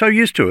me. We're so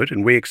used to it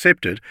and we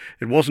accept it.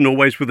 It wasn't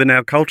always within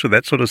our culture,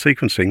 that sort of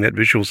sequencing, that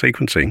visual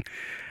sequencing.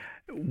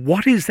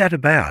 What is that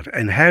about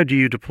and how do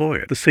you deploy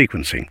it, the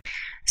sequencing?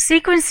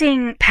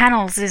 Sequencing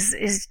panels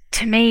is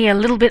to me a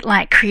little bit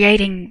like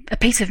creating a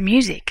piece of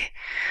music.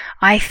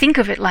 I think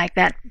of it like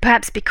that,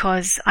 perhaps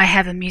because I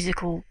have a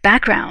musical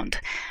background.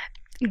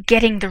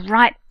 Getting the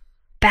right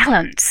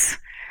balance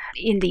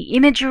in the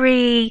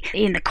imagery,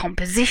 in the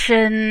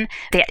composition,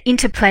 the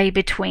interplay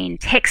between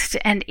text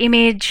and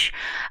image,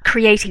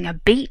 creating a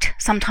beat.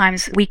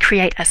 Sometimes we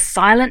create a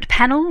silent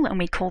panel, and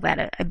we call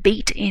that a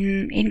beat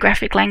in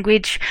graphic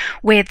language,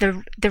 where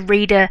the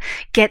reader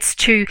gets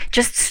to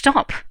just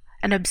stop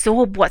and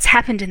absorb what's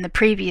happened in the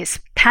previous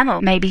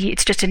panel. Maybe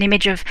it's just an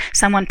image of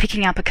someone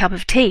picking up a cup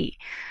of tea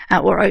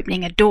or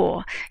opening a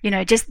door.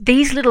 Just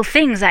these little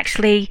things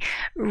actually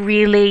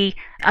really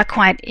are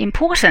quite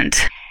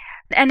important.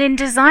 And in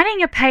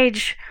designing a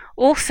page,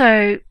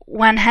 also,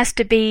 one has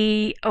to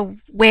be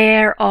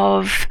aware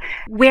of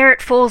where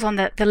it falls on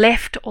the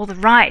left or the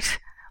right.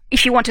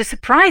 If you want to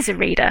surprise a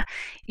reader,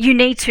 you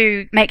need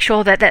to make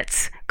sure that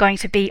that's going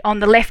to be on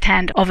the left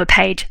hand of a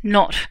page,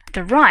 not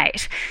the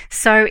right.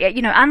 So,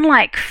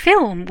 unlike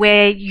film,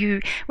 where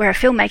a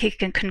filmmaker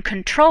can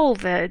control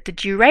the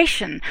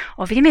duration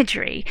of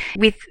imagery,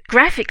 with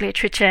graphic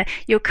literature,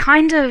 you're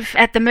kind of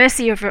at the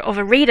mercy of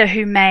a reader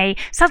who may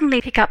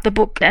suddenly pick up the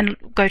book and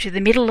go to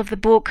the middle of the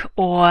book,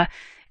 or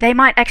they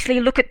might actually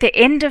look at the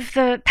end of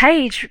the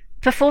page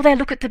before they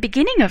look at the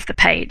beginning of the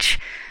page.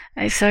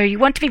 So you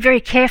want to be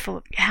very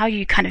careful how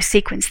you kind of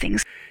sequence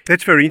things.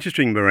 That's very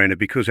interesting, Miranda,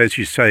 because as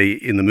you say,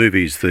 in the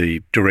movies,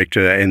 the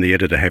director and the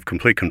editor have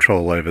complete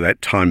control over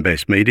that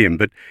time-based medium,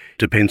 but it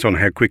depends on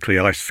how quickly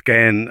I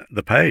scan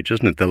the page,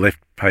 isn't it? The left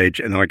page,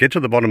 and I get to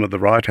the bottom of the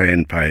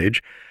right-hand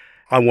page.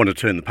 I want to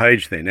turn the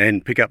page then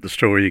and pick up the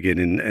story again,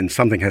 and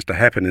something has to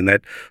happen in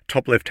that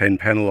top left-hand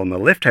panel on the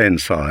left-hand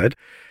side.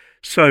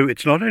 So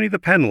it's not only the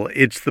panel,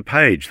 it's the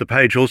page. The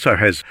page also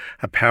has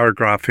a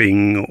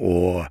paragraphing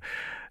or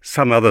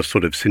some other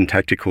sort of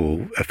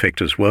syntactical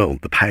effect as well,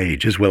 the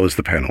page as well as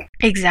the panel.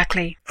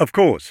 Exactly. Of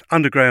course,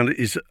 Underground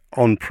is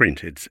on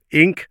print. It's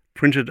ink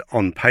printed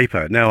on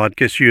paper. Now, I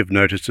guess you have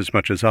noticed as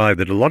much as I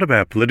that a lot of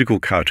our political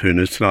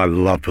cartoonists, and I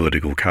love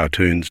political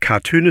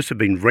cartoonists have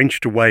been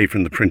wrenched away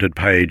from the printed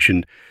page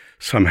and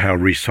somehow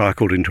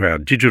recycled into our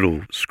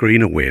digital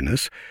screen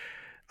awareness.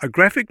 A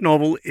graphic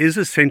novel is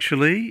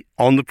essentially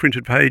on the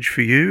printed page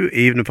for you,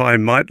 even if I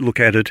might look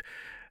at it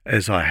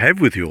as I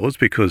have with yours,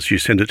 because you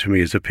send it to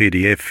me as a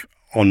PDF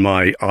on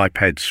my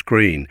iPad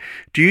screen.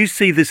 Do you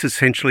see this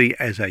essentially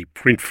as a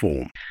print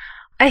form?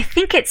 I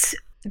think it's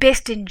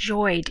best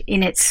enjoyed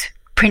in its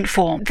print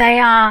form. They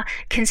are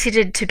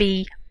considered to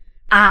be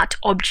art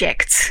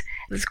objects.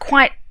 There's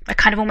quite a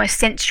kind of almost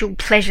sensual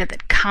pleasure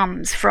that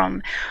comes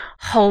from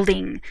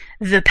holding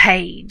the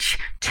page,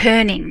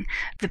 turning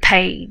the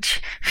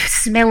page,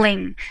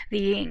 smelling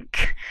the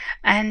ink.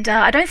 And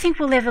I don't think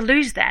we'll ever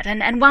lose that.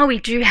 And while we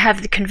do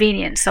have the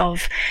convenience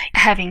of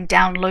having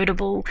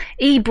downloadable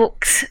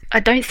ebooks,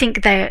 I don't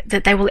think that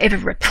they will ever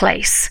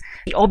replace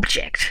the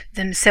object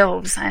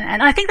themselves.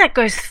 And I think that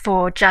goes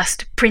for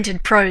just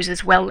printed prose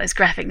as well as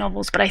graphic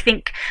novels. But I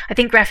think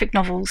graphic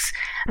novels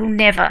will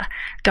never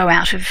go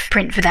out of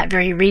print for that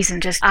very reason.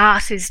 Just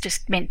art is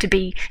just meant to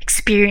be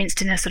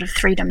experienced in a sort of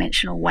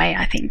three-dimensional way,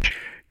 I think.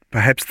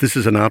 Perhaps this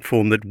is an art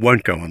form that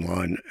won't go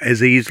online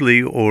as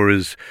easily or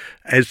as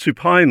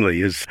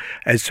supinely as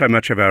so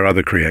much of our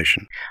other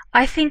creation.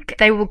 I think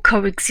they will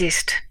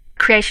coexist.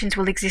 Creations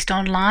will exist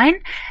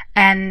online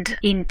and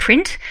in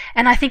print,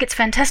 and I think it's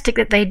fantastic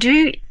that they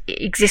do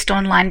exist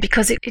online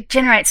because it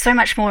generates so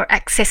much more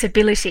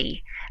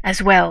accessibility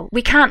as well.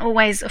 We can't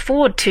always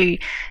afford to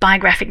buy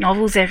graphic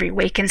novels every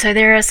week, and so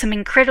there are some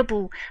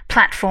incredible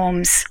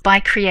platforms by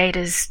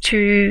creators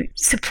to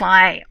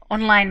supply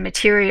online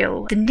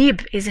material. The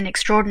Nib is an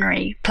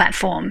extraordinary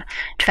platform,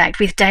 in fact,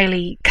 with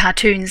daily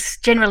cartoons,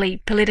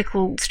 generally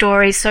political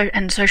stories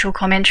and social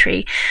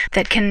commentary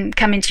that can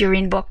come into your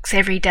inbox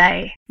every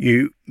day.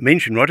 You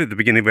mentioned right at the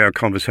beginning of our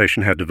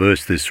conversation how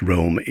diverse this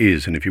realm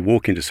is, and if you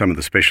walk into some of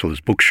the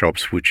specialist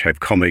bookshops which have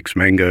comics,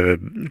 manga,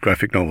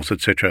 graphic novels,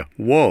 etc.,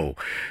 whoa,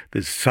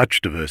 there's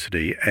such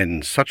diversity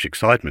and such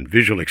excitement,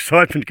 visual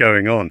excitement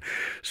going on.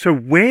 So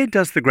where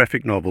does the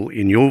graphic novel,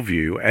 in your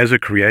view, as a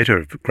creator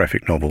of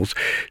graphic novels,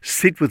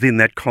 sit within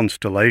that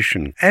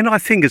constellation? And I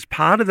think as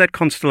part of that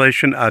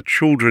constellation are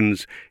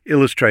children's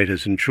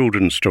illustrators and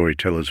children's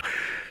storytellers.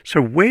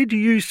 So where do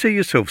you see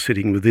yourself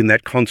sitting within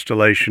that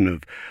constellation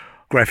of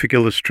graphic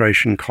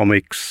illustration,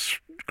 comics,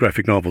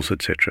 graphic novels,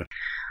 etc.?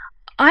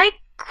 I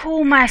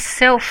call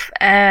myself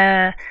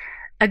a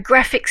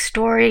graphic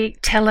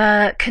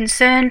storyteller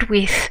concerned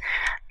with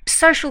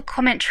social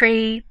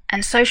commentary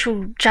and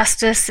social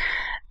justice,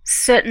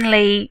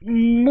 certainly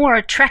more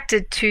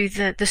attracted to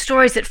the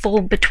stories that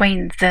fall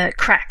between the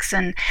cracks.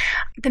 And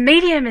the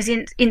medium is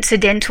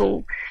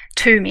incidental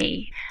to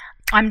me.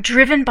 I'm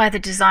driven by the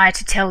desire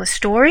to tell a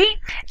story.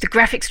 The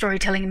graphic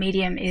storytelling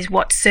medium is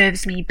what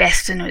serves me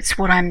best, and it's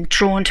what I'm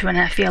drawn to, and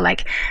I feel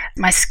like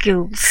my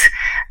skills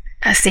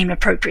seem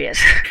appropriate.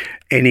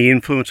 Any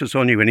influences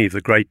on you? Any of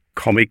the great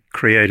comic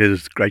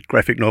creators, great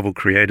graphic novel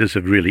creators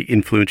have really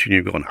influenced you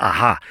and you've gone,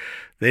 aha,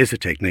 there's a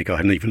technique I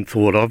hadn't even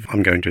thought of.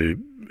 I'm going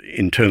to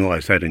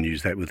internalise that and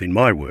use that within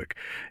my work.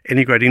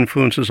 Any great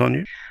influences on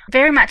you?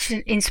 Very much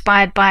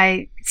inspired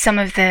by some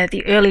of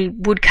the early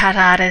woodcut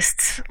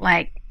artists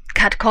like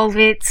Kurt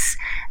Kollwitz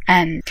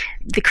and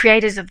the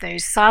creators of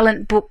those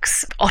silent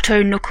books,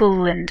 Otto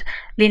Nuckel and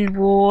Lynn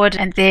Ward,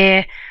 and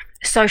their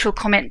social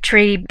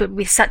commentary, but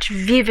with such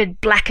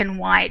vivid black and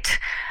white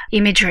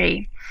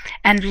imagery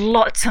and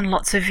lots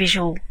of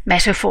visual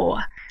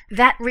metaphor.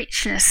 That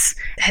richness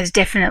has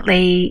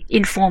definitely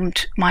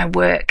informed my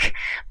work.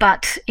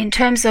 But in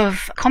terms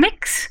of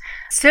comics,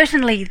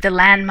 certainly the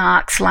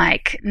landmarks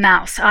like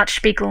Maus, Art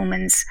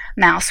Spiegelman's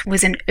Maus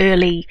was an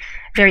very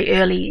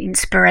early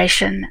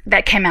inspiration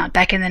that came out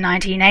back in the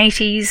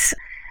 1980s.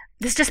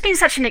 There's just been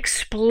such an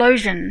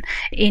explosion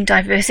in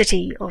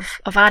diversity of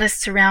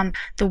artists around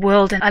the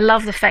world. And I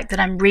love the fact that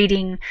I'm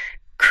reading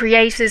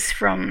creators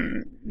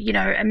from,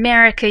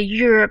 America,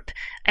 Europe,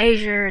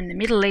 Asia, and the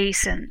Middle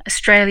East, and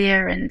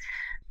Australia, and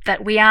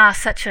that we are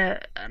such an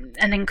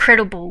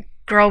incredible,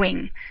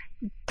 growing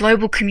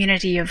global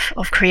community of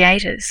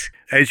creators.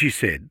 As you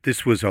said,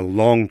 this was a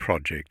long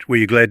project. Were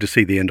you glad to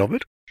see the end of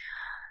it?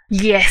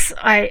 Yes,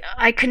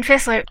 I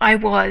confess I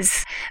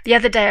was. The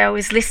other day I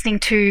was listening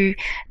to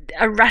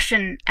a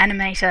Russian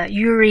animator,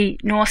 Yuri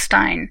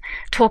Norstein,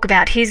 talk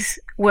about his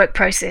work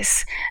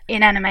process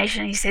in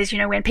animation. He says,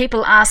 when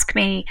people ask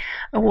me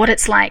what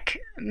it's like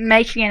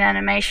making an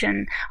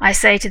animation, I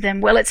say to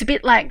them, well, it's a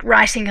bit like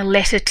writing a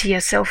letter to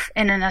yourself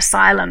in an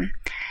asylum.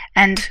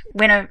 And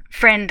when a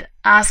friend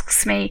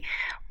asks me,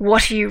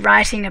 what are you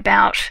writing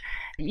about?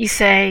 You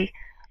say,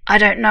 I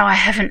don't know, I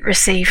haven't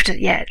received it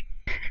yet.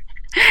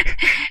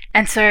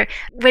 And so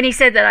when he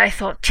said that, I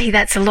thought, gee,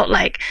 that's a lot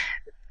like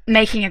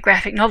making a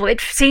graphic novel.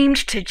 It seemed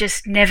to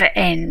just never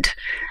end,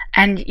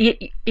 and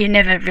you're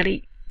never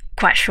really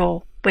quite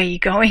sure where you're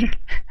going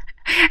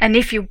and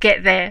if you'll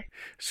get there.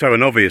 So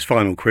an obvious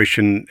final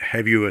question,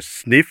 have you a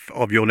sniff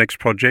of your next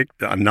project,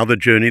 another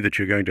journey that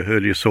you're going to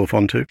hurl yourself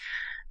onto?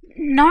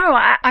 No,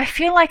 I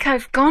feel like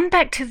I've gone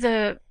back to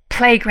the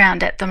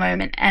playground at the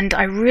moment, and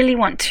I really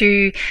want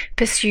to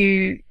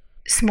pursue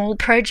small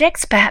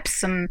projects, perhaps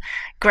some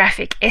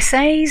graphic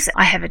essays.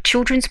 I have a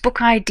children's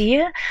book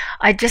idea.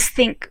 I just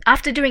think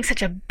after doing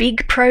such a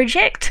big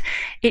project,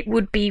 it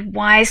would be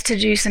wise to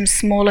do some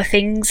smaller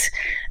things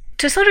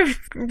to sort of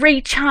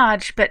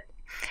recharge, but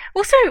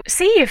also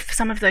see if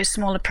some of those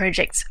smaller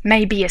projects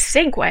may be a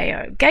segue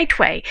or a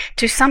gateway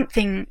to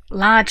something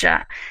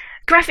larger.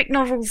 Graphic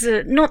novels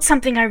are not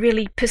something I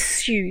really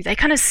pursue. They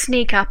kind of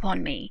sneak up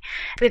on me.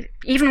 But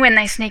even when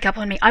they sneak up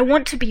on me, I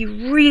want to be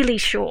really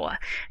sure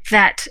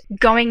that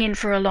going in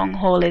for a long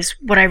haul is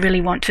what I really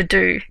want to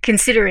do,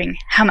 considering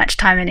how much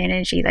time and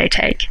energy they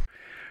take.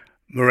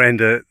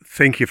 Miranda,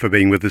 thank you for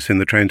being with us in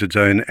the Transit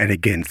Zone. And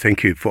again,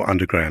 thank you for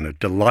Underground, a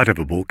delight of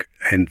a book,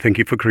 and thank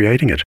you for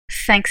creating it.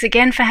 Thanks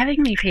again for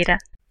having me, Peter.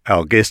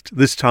 Our guest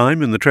this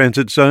time in the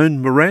Transit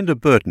Zone, Miranda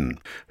Burton.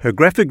 Her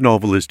graphic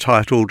novel is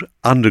titled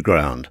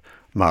Underground,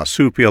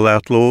 Marsupial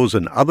Outlaws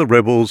and Other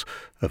Rebels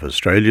of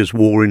Australia's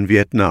War in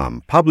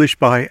Vietnam, published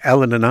by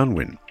Allen &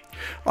 Unwin.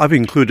 I've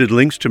included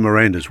links to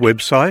Miranda's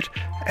website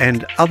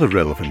and other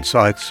relevant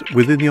sites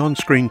within the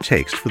on-screen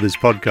text for this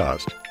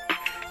podcast.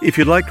 If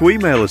you'd like to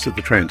email us at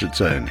the Transit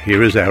Zone,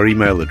 here is our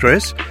email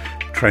address,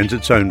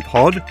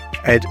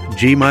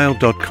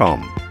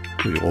 transitzonepod@gmail.com.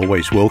 We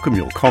always welcome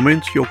your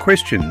comments, your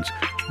questions,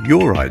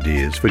 your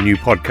ideas for new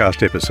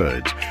podcast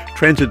episodes.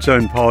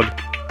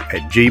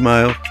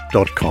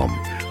 transitzonepod@gmail.com.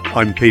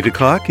 I'm Peter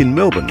Clark in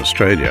Melbourne,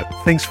 Australia.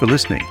 Thanks for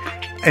listening.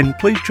 And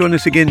please join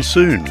us again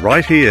soon,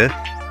 right here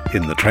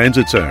in the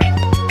Transit Zone.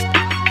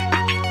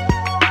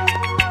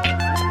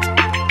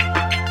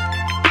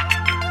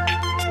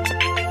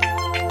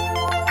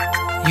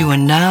 You are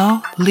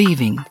now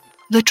leaving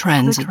the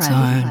Transit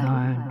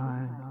Zone.